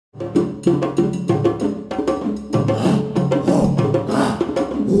Hello,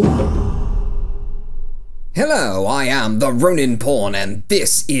 I am the Ronin Pawn, and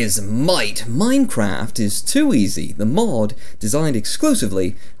this is M.I.T.E. Minecraft is too easy, the mod designed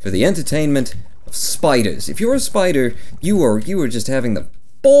exclusively for the entertainment of spiders. If you're a spider, you are just having the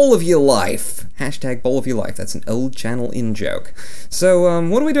ball of your life. Hashtag ball of your life. That's an old channel in joke. So,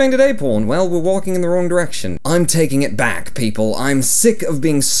 what are we doing today, Pawn? Well, we're walking in the wrong direction. I'm taking it back, people. I'm sick of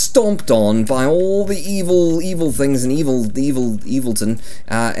being stomped on by all the evil things and evilton.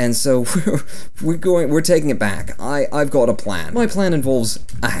 And so we're taking it back. I've got a plan. My plan involves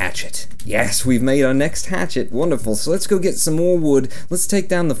a hatchet. Yes, we've made our next hatchet. Wonderful. So let's go get some more wood. Let's take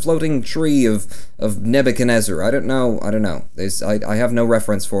down the floating tree of Nebuchadnezzar. I don't know. I have no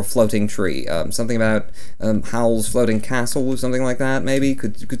reference for a floating tree. Something about Howl's Floating Castle or something like that, maybe?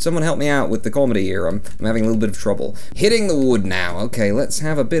 Could someone help me out with the comedy here? I'm having a little bit of trouble. Hitting the wood now. Okay, let's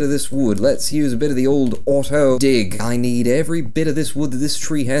have a bit of this wood. Let's use a bit of the old auto dig. I need every bit of this wood that this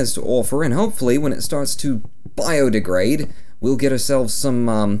tree has to offer, and hopefully when it starts to biodegrade, we'll get ourselves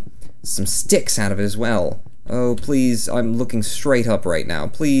some sticks out of it as well. Oh, please, I'm looking straight up right now.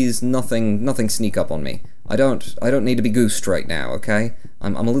 Please, nothing sneak up on me. I don't need to be goosed right now, okay?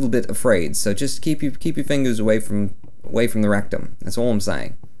 I'm a little bit afraid, so just keep your fingers away from the rectum. That's all I'm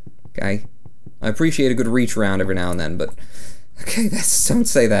saying. Okay? I appreciate a good reach around every now and then, but okay, don't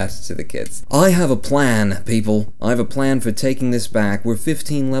say that to the kids. I have a plan, people. I have a plan for taking this back. We're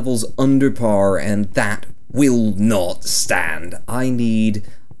 15 levels under par, and that will not stand. I need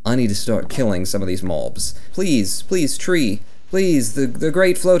to start killing some of these mobs. Please, tree. Please, the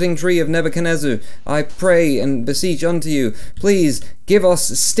great floating tree of Nebuchadnezzar, I pray and beseech unto you, please, give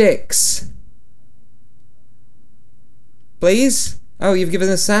us sticks. Please? Oh, you've given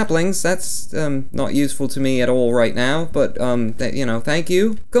us saplings. That's, not useful to me at all right now, but, you know, thank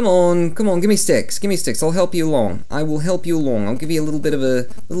you. Come on, give me sticks, I'll help you along. I will help you along. I'll give you a little bit of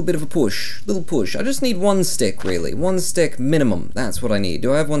a push. I just need one stick, really. One stick minimum. That's what I need.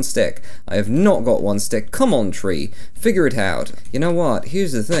 Do I have one stick? I have not got one stick. Come on, tree. Figure it out. You know what?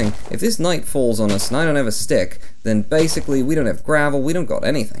 Here's the thing. If this night falls on us and I don't have a stick, then basically we don't have gravel, we don't got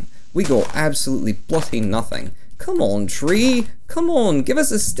anything. We got absolutely bloody nothing. Come on, tree. Come on, give us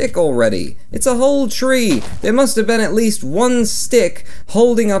a stick already. It's a whole tree. There must have been at least one stick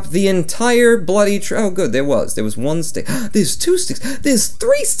holding up the entire bloody tree. Oh, good, there was. There was one stick. There's two sticks. There's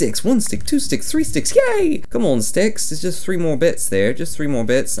three sticks. One stick, two sticks, three sticks. Yay! Come on, sticks. There's just 3 more bits there. Just 3 more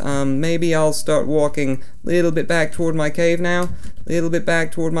bits. Maybe I'll start walking a little bit back toward my cave now. A little bit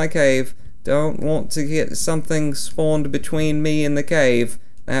back toward my cave. Don't want to get something spawned between me and the cave.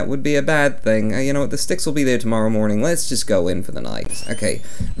 That would be a bad thing. You know what, the sticks will be there tomorrow morning. Let's just go in for the night. Okay,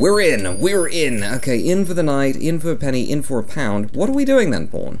 we're in. Okay, in for the night, in for a penny, in for a pound. What are we doing then,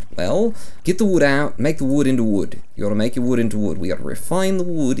 Pawn? Well, get the wood out, make the wood into wood. You gotta make your wood into wood. We gotta refine the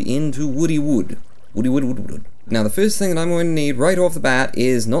wood into woody wood. Wood. Now, the first thing that I'm going to need right off the bat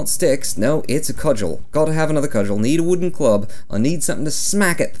is not sticks. No, it's a cudgel. Gotta have another cudgel. Need a wooden club. I need something to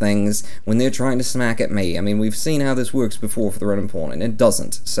smack at things when they're trying to smack at me. I mean, we've seen how this works before for the Ronin Pawn, and it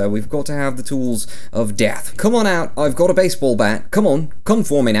doesn't. So we've got to have the tools of death. Come on out. I've got a baseball bat. Come on. Come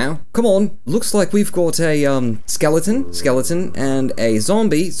for me now. Come on. Looks like we've got a skeleton, and a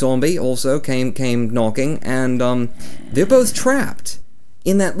zombie also came knocking, and they're both trapped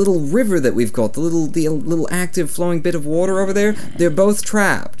in that little river that we've got, the little active flowing bit of water over there. They're both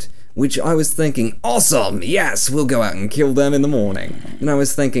trapped, which I was thinking, awesome, yes, we'll go out and kill them in the morning. And I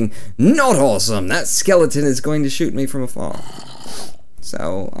was thinking, not awesome, that skeleton is going to shoot me from afar.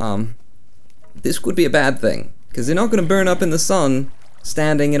 So, this could be a bad thing, because they're not going to burn up in the sun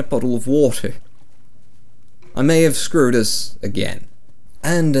standing in a puddle of water. I may have screwed us again.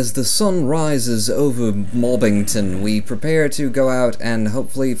 And as the sun rises over Mobbington, we prepare to go out and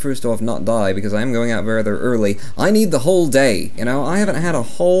hopefully, first off, not die, because I am going out rather early. I need the whole day, you know? I haven't had a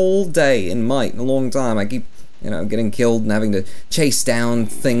whole day in M.I.T.E. in a long time. I keep, you know, getting killed and having to chase down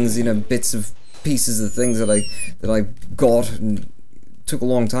things, you know, bits of pieces of things that I got and took a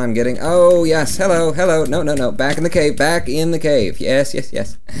long time getting. Oh, yes, hello, no, back in the cave, yes.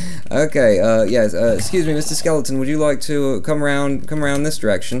 Okay, yes, excuse me, Mr. Skeleton, would you like to come around this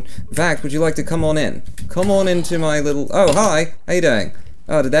direction? In fact, would you like to come on in? Come on into my little, oh, hi, how you doing?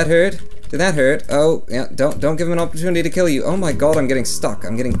 Oh, did that hurt? Oh, yeah, don't give him an opportunity to kill you. Oh my god, I'm getting stuck,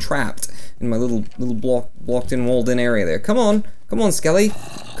 I'm getting trapped in my little blocked-in, walled-in area there. Come on, Skelly.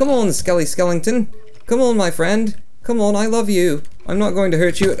 Come on, Skelly Skellington. Come on, my friend. Come on, I love you. I'm not going to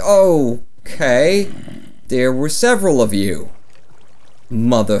hurt you. Okay. There were several of you.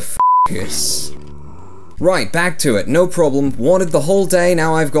 Motherfuckers. Right, back to it. No problem. Wanted the whole day,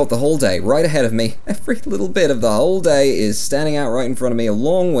 now I've got the whole day right ahead of me. Every little bit of the whole day is standing out right in front of me,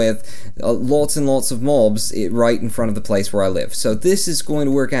 along with lots and lots of mobs right in front of the place where I live. So this is going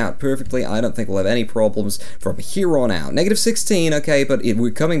to work out perfectly. I don't think we'll have any problems from here on out. -16, okay, but we're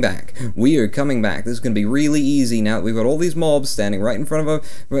coming back. We are coming back. This is going to be really easy now that we've got all these mobs standing right in front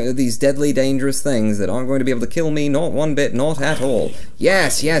of these deadly, dangerous things that aren't going to be able to kill me, not one bit, not at all.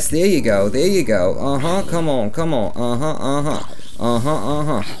 Yes, yes, there you go, there you go. Come on, come on.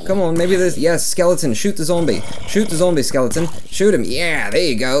 Come on, maybe there's... Yes, skeleton, shoot the zombie. Shoot the zombie, skeleton. Shoot him. Yeah, there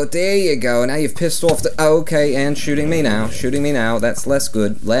you go. There you go. Now you've pissed off the... Okay, and shooting me now. Shooting me now. That's less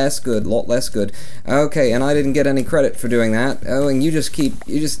good. Less good. Lot less good. Okay, and I didn't get any credit for doing that. Oh, and you just keep...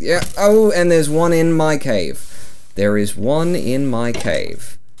 You just... Yeah. Oh, and there's one in my cave. There is one in my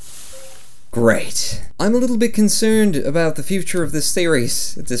cave. Great. I'm a little bit concerned about the future of this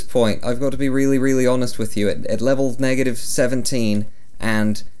series at this point. I've got to be really, really honest with you. At level -17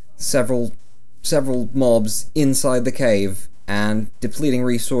 and several mobs inside the cave and depleting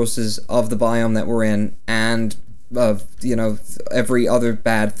resources of the biome that we're in and of, you know, every other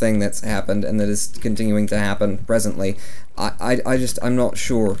bad thing that's happened and that is continuing to happen presently. I'm not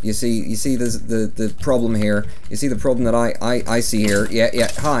sure. You see the problem here. You see the problem that I see here.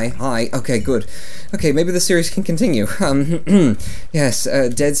 Yeah, hi. Okay, good. Okay, maybe the series can continue. Yes,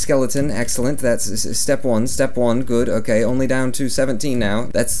 dead skeleton, excellent. That's step one, good. Okay, only down to 17 now.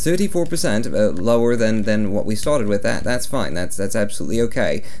 That's 34% lower than what we started with. That's fine. That's absolutely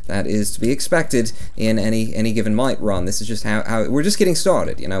okay. That is to be expected in any given MiTE run. This is just how we're just getting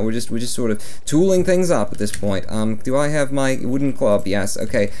started, you know. We're just sort of tooling things up at this point. Do I have my wooden club? Yes,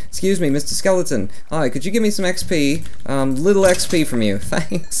 okay. Excuse me, Mr. Skeleton. Hi, could you give me some XP? Little XP from you.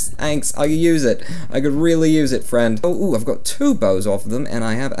 Thanks. I could use it. I could really use it, friend. Oh, ooh, I've got 2 bows off of them, and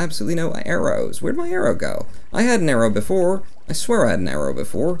I have absolutely no arrows. Where'd my arrow go? I had an arrow before. I swear I had an arrow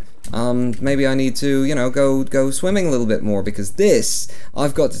before. Maybe I need to, you know, go swimming a little bit more, because this,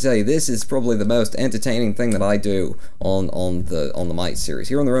 I've got to tell you, this is probably the most entertaining thing that I do on the MiTE series.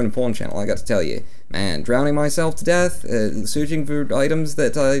 Here on the Ronin Porn channel, I got to tell you, man, drowning myself to death, searching for items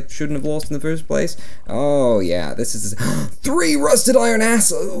that I shouldn't have lost in the first place. Oh, yeah, this is 3 rusted iron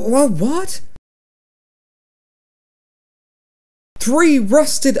ass. What? 3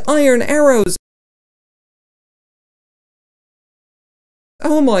 rusted iron arrows!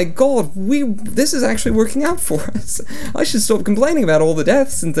 Oh my god, this is actually working out for us. I should stop complaining about all the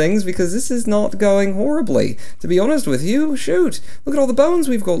deaths and things, because this is not going horribly. To be honest with you, shoot. Look at all the bones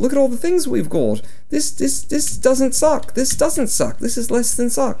we've got, look at all the things we've got. This doesn't suck. This doesn't suck. This is less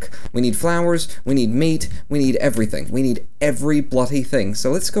than suck. We need flowers, we need meat, we need everything. We need every bloody thing. So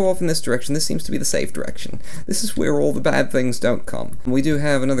let's go off in this direction. This seems to be the safe direction. This is where all the bad things don't come. We do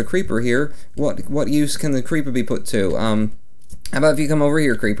have another creeper here. What use can the creeper be put to? How about if you come over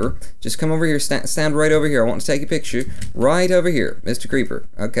here, Creeper? Just come over here, stand right over here. I want to take a picture. Right over here, Mr. Creeper.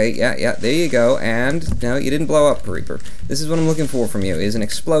 Okay, yeah, there you go. And, no, you didn't blow up, Creeper. This is what I'm looking for from you, is an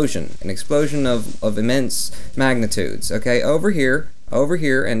explosion. An explosion of immense magnitudes. Okay, over here,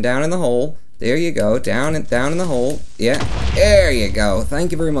 and down in the hole. There you go, down in the hole. Yeah, there you go.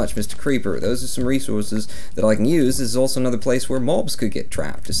 Thank you very much, Mr. Creeper. Those are some resources that I can use. This is also another place where mobs could get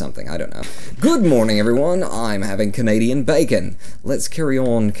trapped or something. I don't know. Good morning, everyone. I'm having Canadian bacon. Let's carry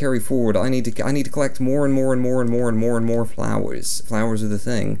forward. I need to collect more and more flowers. Flowers are the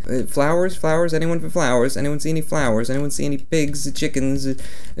thing. Flowers. Anyone for flowers? Anyone see any flowers? Anyone see any pigs, chickens,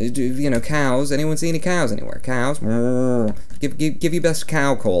 you know, cows? Anyone see any cows anywhere? Cows? Give your best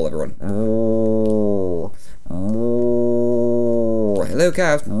cow call, everyone. Hello,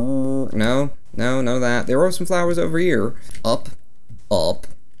 cows. No, none of that. There are some flowers over here. Up.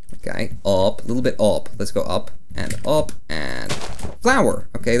 Okay, up. A little bit up. Let's go up, and flower.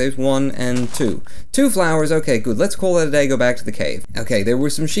 Okay, there's 1 and 2. 2 flowers. Okay, good. Let's call that a day. Go back to the cave. Okay, there were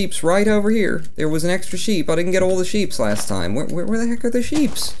some sheeps right over here. There was an extra sheep. I didn't get all the sheeps last time. Where the heck are the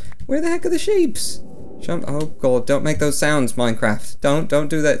sheeps? Where the heck are the sheeps? Oh god, don't make those sounds, Minecraft. Don't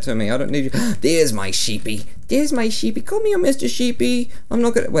do that to me. I don't need you. There's my sheepy. There's my sheepy. Come here, Mr. Sheepy. I'm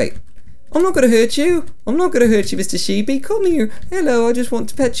not gonna hurt you. I'm not gonna hurt you, Mr. Sheepy. Come here. Hello, I just want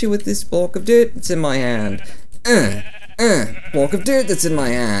to pet you with this block of dirt that's in my hand. Block of dirt that's in my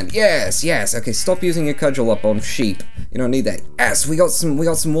hand. Yes. Okay, stop using your cudgel up on sheep. You don't need that. Yes, we got some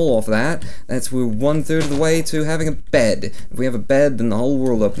wool off of that. We're 1/3 of the way to having a bed. If we have a bed, then the whole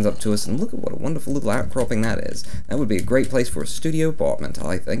world opens up to us. And look at what a wonderful little outcropping that is. That would be a great place for a studio apartment,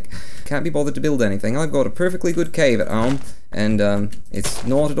 I think. Can't be bothered to build anything. I've got a perfectly good cave at home. and it's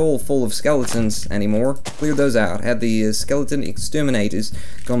not at all full of skeletons anymore. Cleared those out. Had the skeleton exterminators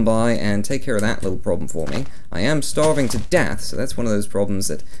come by and take care of that little problem for me. I am starving to death, so that's one of those problems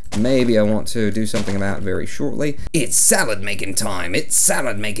that maybe I want to do something about very shortly. It's salad making time! It's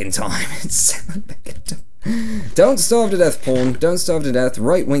salad making time! It's salad making time! Don't starve to death, Pawn. Don't starve to death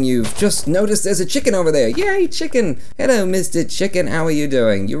right when you've just noticed there's a chicken over there. Yay, chicken! Hello, Mr. Chicken. How are you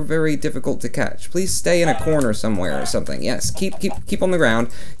doing? You're very difficult to catch. Please stay in a corner somewhere or something. Yes, keep on the ground.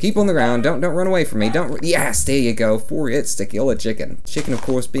 Keep on the ground. Don't run away from me. Yes, there you go. 4 hits to kill a chicken. Chicken, of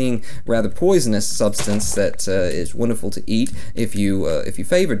course, being rather poisonous substance that is wonderful to eat if you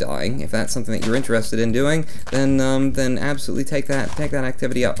favor dying. If that's something that you're interested in doing, then absolutely take that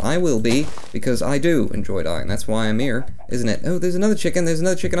activity up. I will be, because I do enjoy dying. That's why I'm here, isn't it? Oh, there's another chicken. There's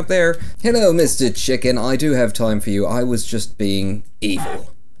another chicken up there. Hello, Mr. Chicken. I do have time for you. I was just being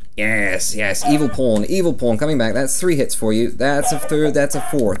evil. Yes, yes. Evil Pawn. Evil Pawn coming back. That's 3 hits for you. That's a 3rd. That's a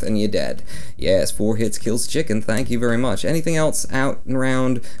 4th, and you're dead. Yes, 4 hits kills chicken. Thank you very much. Anything else out and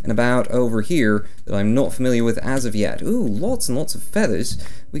around and about over here that I'm not familiar with as of yet? Ooh, lots and lots of feathers.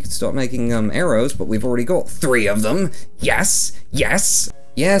 We could start making arrows, but we've already got 3 of them. Yes, yes.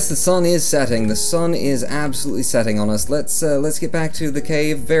 Yes, the sun is setting. The sun is absolutely setting on us. Let's get back to the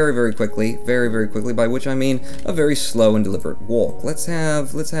cave very quickly. Very quickly, by which I mean a very slow and deliberate walk. Let's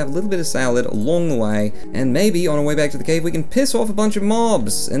have a little bit of salad along the way, and maybe on our way back to the cave we can piss off a bunch of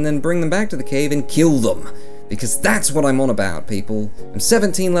mobs and then bring them back to the cave and kill them. Because that's what I'm on about, people. I'm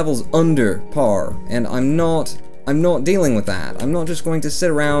 17 levels under par, and I'm not dealing with that. I'm not just going to sit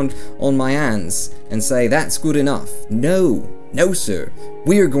around on my hands and say that's good enough. No. No, sir.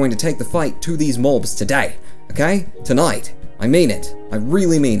 We are going to take the fight to these mobs today, okay? Tonight. I mean it. I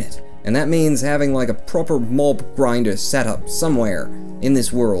really mean it. And that means having like a proper mob grinder set up somewhere in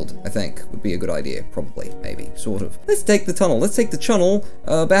this world, I think, would be a good idea. Probably, maybe, sort of. Let's take the tunnel. Let's take the channel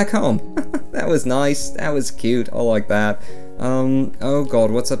back home. That was nice. That was cute. I like that. Oh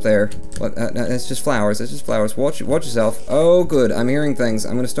god, what's up there? What? No, it's just flowers. It's just flowers. Watch yourself. Oh, good. I'm hearing things.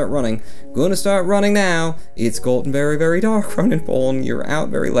 I'm gonna start running. Gonna start running now. It's gotten very dark, Ronin Pawn. You're out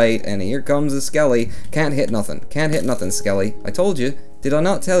very late, and here comes the Skelly. Can't hit nothing. Can't hit nothing, Skelly. I told you. Did I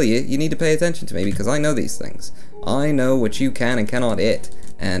not tell you? You need to pay attention to me because I know these things. I know what you can and cannot hit,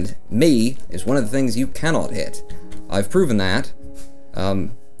 and me is one of the things you cannot hit. I've proven that.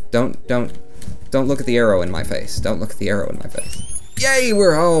 Don't look at the arrow in my face. Don't look at the arrow in my face. Yay,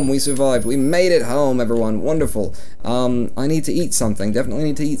 we're home. We survived. We made it home, everyone. Wonderful. I need to eat something. Definitely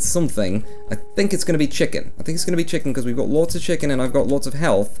need to eat something. I think it's going to be chicken. I think it's going to be chicken because we've got lots of chicken and I've got lots of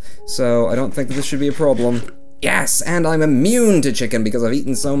health. So I don't think that this should be a problem. Yes, and I'm immune to chicken because I've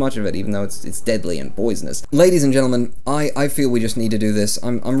eaten so much of it, even though it's deadly and poisonous. Ladies and gentlemen, I feel we just need to do this.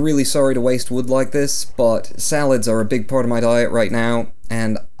 I'm really sorry to waste wood like this, but salads are a big part of my diet right now,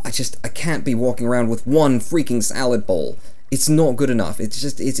 and I can't be walking around with one freaking salad bowl. It's not good enough.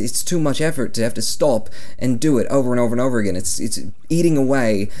 It's too much effort to have to stop and do it over and over and over again. It's eating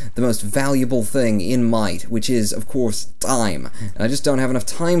away the most valuable thing in MiTE, which is, of course, time. And I just don't have enough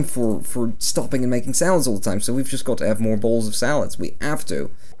time for stopping and making salads all the time, so we've just got to have more bowls of salads. We have to.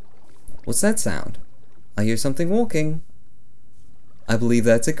 What's that sound? I hear something walking. I believe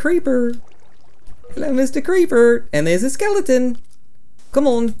that's a creeper. Hello, Mr. Creeper. And there's a skeleton. Come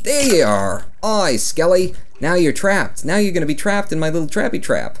on, there you are. Aye, Skelly. Now you're trapped. Now you're gonna be trapped in my little trappy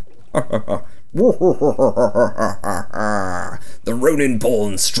trap. The Ronin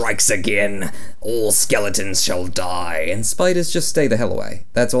Pawn strikes again. All skeletons shall die. And spiders, just stay the hell away.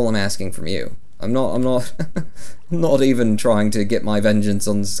 That's all I'm asking from you. I'm not not even trying to get my vengeance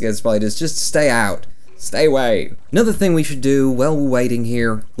on scared spiders. Just stay out. Stay away. Another thing we should do while we're waiting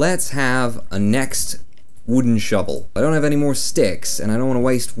here, let's have a next wooden shovel. I don't have any more sticks, and I don't want to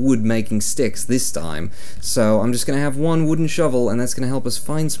waste wood making sticks this time, so I'm just going to have one wooden shovel, and that's going to help us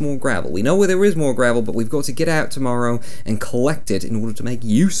find some more gravel. We know where there is more gravel, but we've got to get out tomorrow and collect it in order to make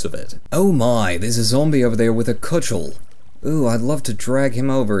use of it. Oh my, there's a zombie over there with a cudgel. Ooh, I'd love to drag him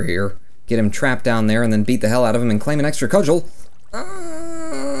over here, get him trapped down there, and then beat the hell out of him and claim an extra cudgel.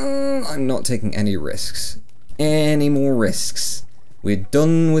 I'm not taking any risks. Any more risks. We're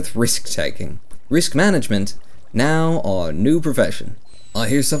done with risk-taking. Risk management, now our new profession. I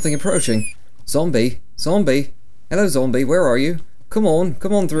hear something approaching. Zombie, zombie. Hello, zombie, where are you? Come on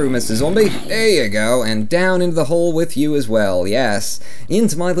through, Mr. Zombie. There you go, and down into the hole with you as well, yes.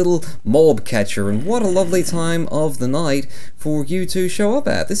 Into my little mob catcher, and what a lovely time of the night for you to show up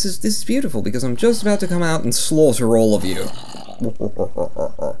at. This is beautiful, because I'm just about to come out and slaughter all of you.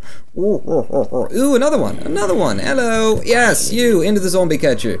 Ooh, another one, hello, yes, you, into the zombie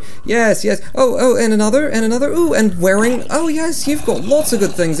catcher, yes, oh, and another, ooh, and wearing, oh yes, you've got lots of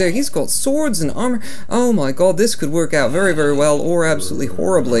good things there, he's got swords and armor, oh my god, this could work out very, very well, or absolutely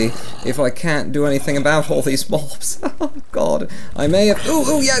horribly, if I can't do anything about all these mobs. Oh god, I may have,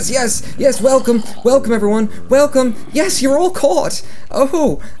 ooh, yes, welcome everyone, welcome, yes, you're all caught,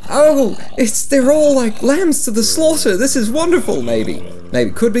 oh, they're all like lambs to the slaughter, this is wonderful, maybe,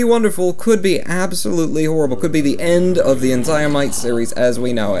 could be wonderful, could be absolutely horrible, could be the end of the entire M.I.T.E series as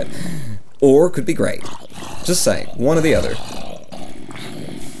we know it, or could be great, just saying, one or the other.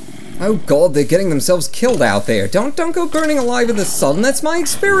 Oh god, they're getting themselves killed out there. Don't go burning alive in the sun, that's my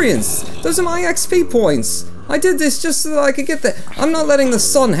experience. Those are my XP points. I did this just so that I could get the... I'm not letting the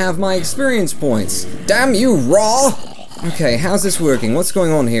sun have my experience points. Damn you, Raw! Okay, how's this working? What's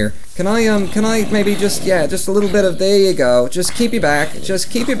going on here? Can I maybe just, yeah, just a little bit of, there you go. Just keep you back,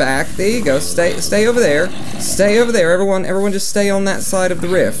 there you go. Stay over there, everyone just stay on that side of the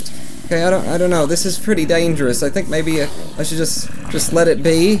rift. Okay, I don't know, this is pretty dangerous. I think maybe I should just let it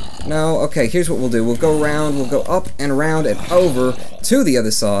be. No, okay, here's what we'll do. We'll go around, we'll go up and around and over to the other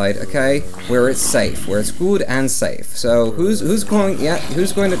side, okay? Where it's safe, where it's good and safe. So, who's going,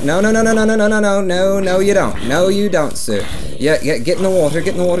 who's going to, no, you don't, sir. Yeah, get in the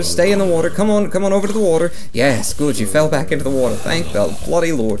water, stay in the water, come on over to the water. Yes, good, you fell back into the water, thank the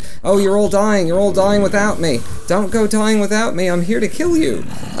bloody Lord. Oh, you're all dying without me. Don't go dying without me, I'm here to kill you.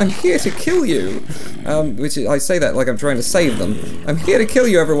 Which I say that like I'm trying to save them. I'm here to kill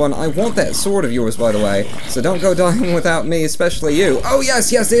you, everyone. I want that sword of yours, by the way. So don't go dying without me, especially you. Oh, yes,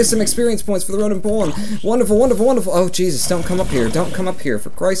 there's some experience points for the Ronin pawn. Wonderful. Oh, Jesus, don't come up here.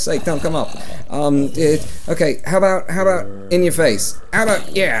 For Christ's sake, don't come up. Okay, how about in your face? How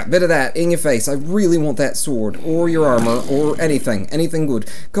about, yeah, bit of that, in your face. I really want that sword, or your armor, or anything good.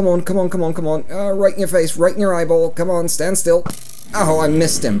 Come on. Right in your face, right in your eyeball. Come on, stand still. Oh, I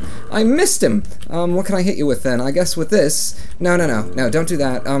missed him. What can I hit you with then? I guess with this. No, don't do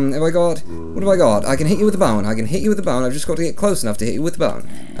that. What have I got? I can hit you with the bone. I've just got to get close enough to hit you with the bone.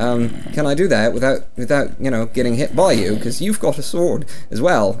 Can I do that without, you know, getting hit by you? Because you've got a sword as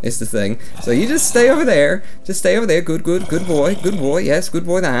well, is the thing. So you just stay over there. Good boy. Yes, good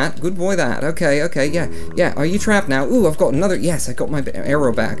boy that. Okay, yeah. Are you trapped now? Ooh, I've got another, yes, I got my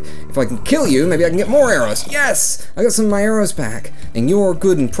arrow back. If I can kill you, maybe I can get more arrows. Yes, I got some of my arrows back. And you're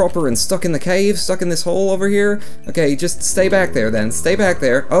good and proper and stuck in the cave, stuck in this hole over here. Okay, just stay back there then. Stay back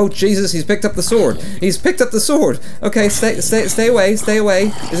there. Oh, Jesus, he's picked up the sword. Okay, stay away. Is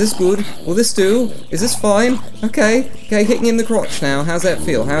this good? Will this do? Is this fine? Okay, hitting in the crotch now. How's that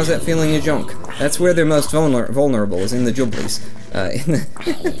feel? How's that feel in your junk? That's where they're most vulnerable, is in the jubblies.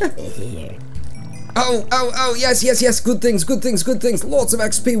 Oh, yes, good things, lots of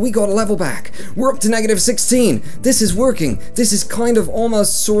XP, we got a level back, we're up to -16, this is working, this is kind of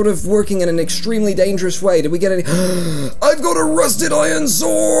almost sort of working in an extremely dangerous way. Did we get any, I've got a rusted iron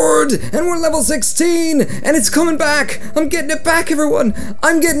sword, and we're level 16, and it's coming back, I'm getting it back, everyone,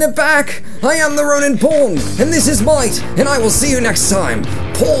 I am the Ronin Pawn, and this is M.I.T.E, and I will see you next time,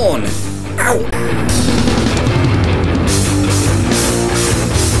 Pawn, out!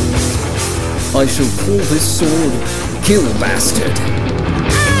 I shall call this sword Kill Bastard.